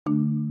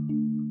Good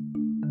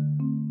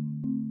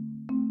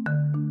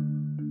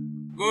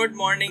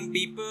morning,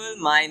 people.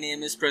 My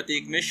name is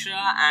Pratik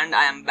Mishra, and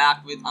I am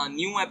back with a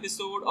new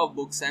episode of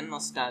Books and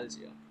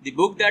Nostalgia. The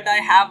book that I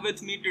have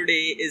with me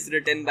today is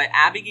written by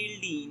Abigail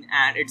Dean,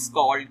 and it's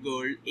called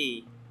Girl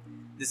A.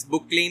 This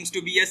book claims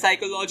to be a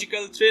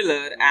psychological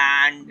thriller,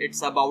 and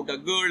it's about a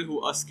girl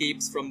who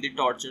escapes from the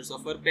tortures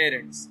of her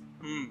parents.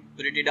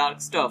 Pretty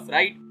dark stuff,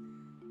 right?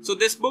 So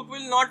this book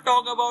will not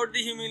talk about the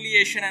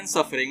humiliation and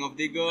suffering of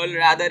the girl,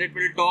 rather it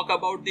will talk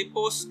about the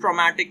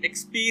post-traumatic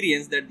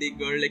experience that the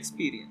girl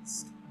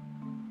experienced.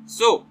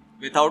 So,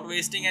 without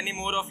wasting any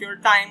more of your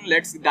time,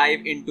 let's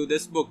dive into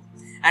this book.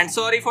 And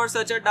sorry for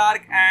such a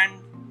dark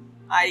and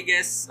I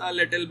guess a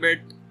little bit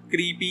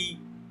creepy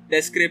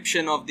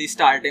description of the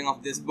starting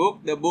of this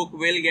book. The book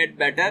will get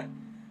better.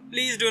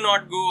 Please do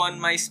not go on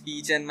my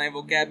speech and my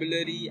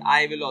vocabulary.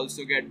 I will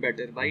also get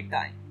better by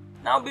time.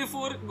 Now,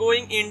 before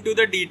going into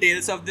the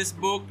details of this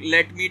book,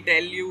 let me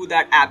tell you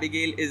that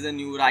Abigail is a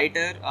new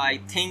writer. I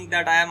think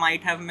that I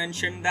might have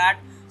mentioned that.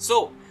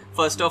 So,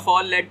 first of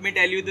all, let me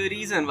tell you the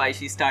reason why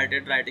she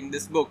started writing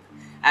this book.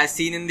 As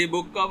seen in the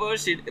book cover,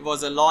 she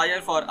was a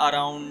lawyer for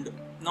around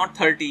not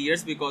 30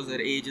 years because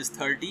her age is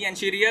 30, and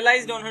she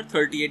realized on her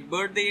 38th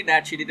birthday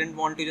that she didn't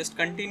want to just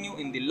continue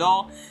in the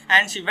law,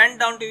 and she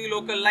went down to the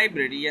local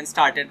library and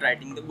started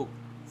writing the book.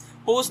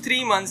 Post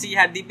 3 months, she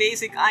had the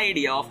basic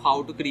idea of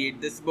how to create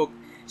this book.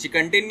 She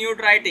continued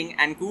writing,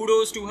 and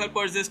kudos to her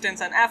persistence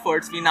and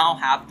efforts, we now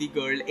have the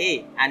Girl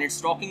A, and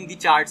it's rocking the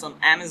charts on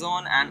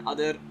Amazon and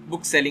other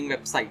book selling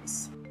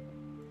websites.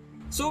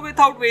 So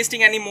without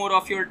wasting any more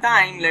of your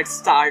time, let's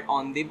start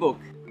on the book.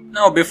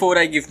 Now before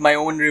I give my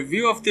own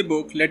review of the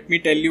book, let me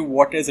tell you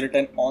what is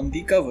written on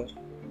the cover.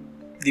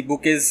 The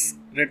book is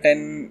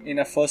written in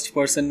a first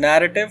person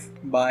narrative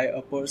by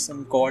a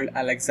person called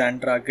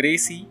Alexandra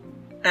Gracie.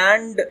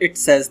 And it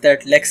says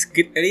that Lex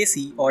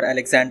Gracie or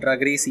Alexandra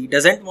Gracie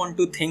doesn't want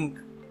to think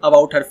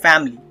about her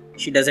family.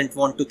 She doesn't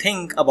want to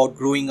think about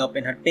growing up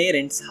in her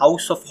parents'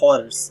 house of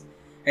horrors.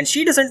 And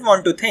she doesn't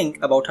want to think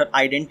about her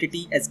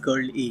identity as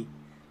Girl A,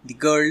 the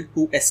girl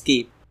who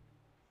escaped.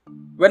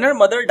 When her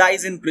mother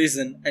dies in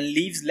prison and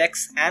leaves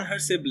Lex and her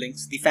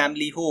siblings the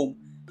family home,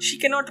 she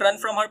cannot run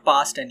from her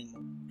past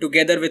anymore.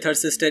 Together with her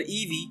sister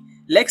Evie,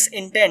 Lex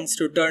intends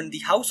to turn the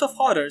House of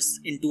Horrors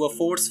into a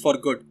force for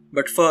good.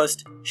 But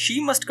first, she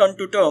must come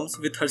to terms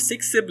with her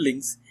 6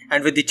 siblings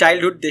and with the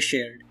childhood they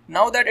shared.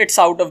 Now that it's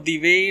out of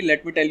the way,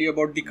 let me tell you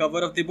about the cover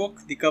of the book.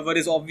 The cover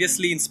is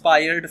obviously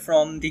inspired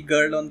from The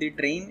Girl on the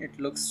Train. It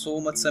looks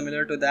so much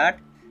similar to that.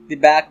 The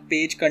back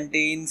page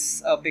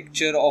contains a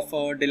picture of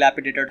a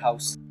dilapidated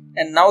house.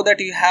 And now that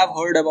you have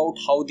heard about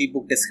how the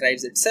book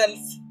describes itself,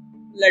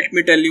 let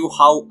me tell you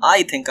how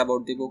I think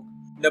about the book.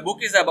 The book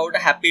is about a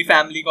happy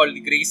family called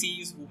the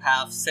Gracies who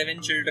have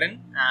 7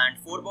 children and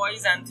 4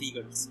 boys and 3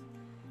 girls.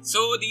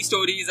 So the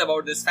story is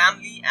about this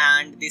family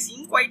and they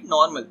seem quite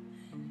normal.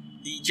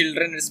 The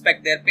children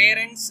respect their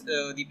parents,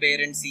 the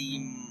parents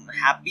seem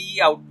happy,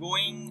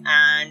 outgoing,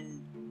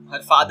 and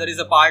her father is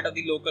a part of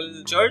the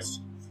local church.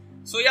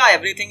 So yeah,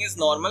 everything is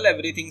normal,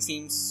 everything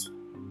seems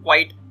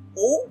quite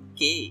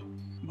okay.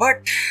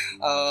 But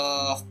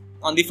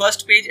on the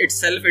first page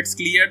itself, it's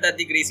clear that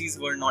the Gracies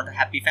were not a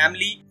happy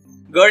family.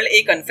 Girl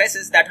A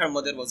confesses that her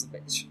mother was a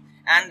bitch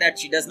and that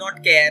she does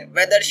not care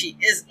whether she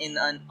is in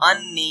an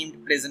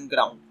unnamed prison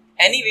ground.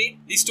 Anyway,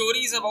 the story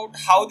is about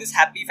how this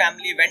happy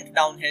family went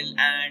downhill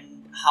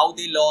and how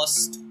they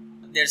lost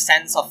their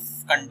sense of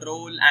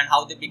control and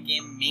how they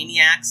became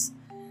maniacs,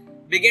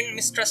 began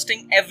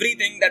mistrusting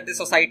everything that the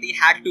society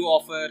had to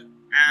offer,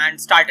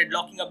 and started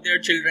locking up their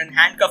children,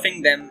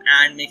 handcuffing them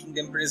and making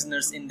them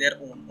prisoners in their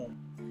own home.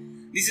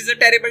 This is a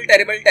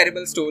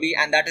terrible story,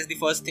 and that is the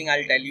first thing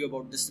I'll tell you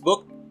about this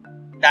book.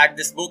 That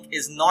this book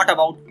is not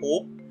about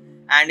hope,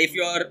 and if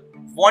you are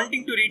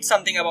wanting to read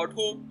something about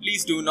hope,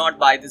 please do not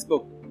buy this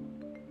book.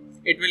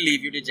 It will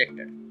leave you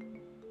dejected.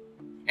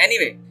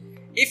 Anyway,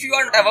 if you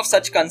are above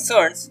such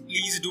concerns,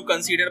 please do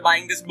consider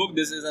buying this book.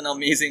 This is an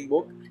amazing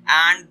book,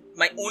 and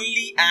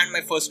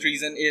my first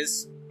reason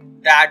is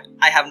that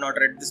I have not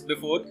read this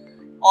before.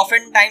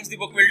 Oftentimes the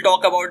book will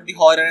talk about the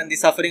horror and the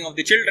suffering of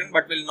the children,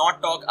 but will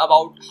not talk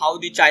about how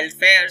the child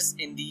fares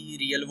in the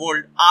real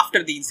world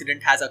after the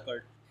incident has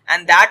occurred.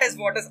 And that is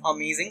what is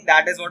amazing.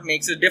 That is what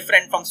makes it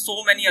different from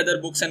so many other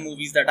books and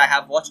movies that I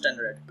have watched and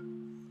read.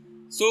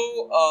 So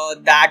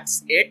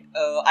that's it.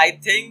 I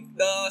think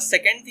the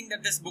second thing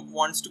that this book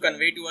wants to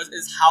convey to us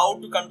is how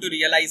to come to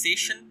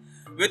realization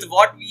with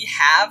what we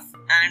have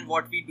and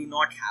what we do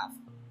not have.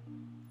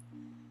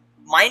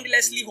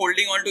 Mindlessly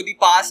holding on to the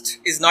past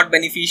is not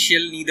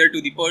beneficial neither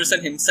to the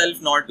person himself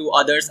nor to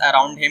others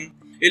around him.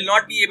 You'll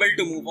not be able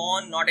to move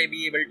on, not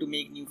be able to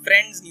make new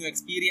friends, new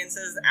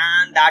experiences,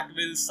 and that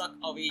will suck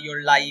away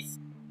your life.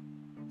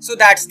 So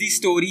that's the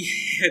story.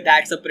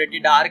 That's a pretty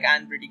dark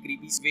and pretty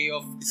creepy way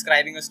of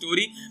describing a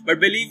story.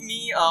 But believe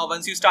me,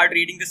 once you start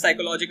reading this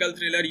psychological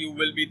thriller, you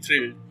will be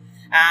thrilled.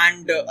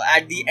 And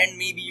at the end,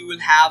 maybe you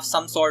will have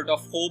some sort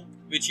of hope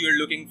which you're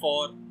looking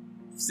for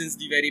since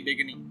the very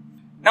beginning.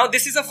 Now,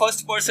 this is a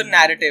first-person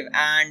narrative,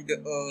 and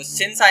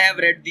since I have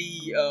read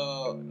the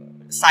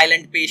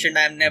Silent Patient,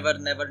 I have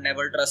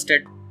never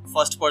trusted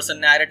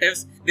first-person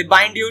narratives. They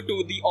bind you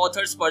to the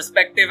author's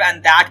perspective,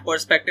 and that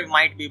perspective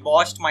might be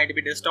botched, might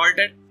be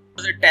distorted.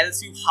 It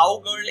tells you how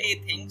girl A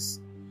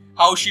thinks,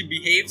 how she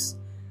behaves,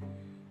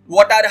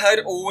 what are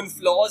her own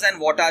flaws,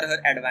 and what are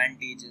her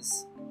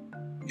advantages.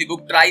 The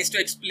book tries to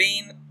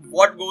explain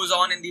what goes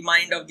on in the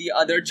mind of the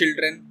other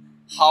children,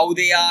 how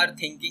they are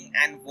thinking,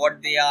 and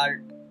what they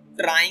are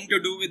trying to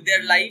do with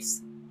their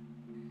lives.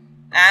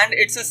 And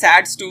it's a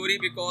sad story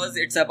because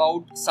it's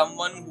about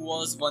someone who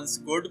was once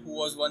good, who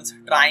was once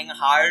trying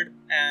hard,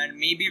 and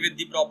maybe with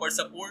the proper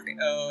support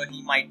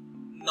he might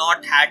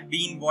not had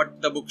been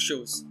what the book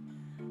shows.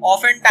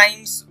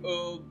 Oftentimes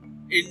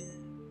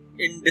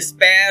in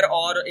despair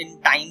or in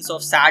times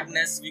of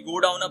sadness, we go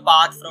down a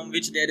path from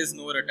which there is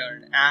no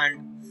return,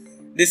 and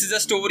this is a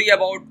story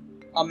about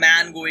a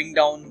man going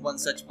down one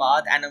such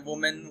path and a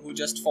woman who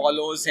just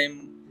follows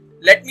him.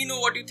 Let me know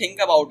what you think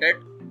about it.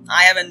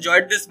 I have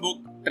enjoyed this book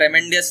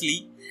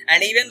tremendously,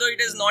 and even though it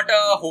is not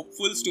a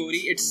hopeful story,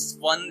 it's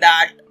one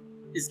that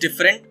is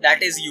different,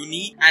 that is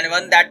unique, and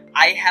one that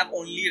I have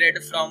only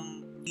read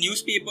from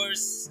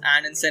newspapers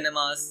and in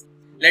cinemas.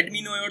 Let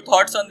me know your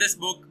thoughts on this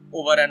book.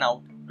 Over and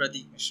out.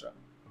 Prateek Mishra.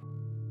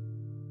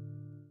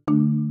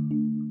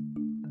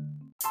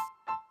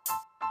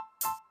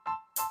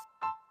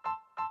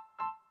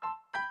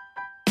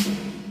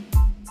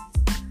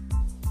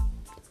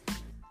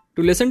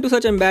 To listen to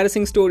such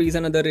embarrassing stories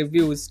and other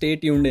reviews, stay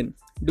tuned in.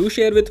 Do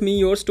share with me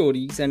your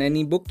stories and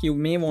any book you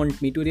may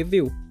want me to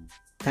review.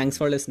 Thanks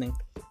for listening.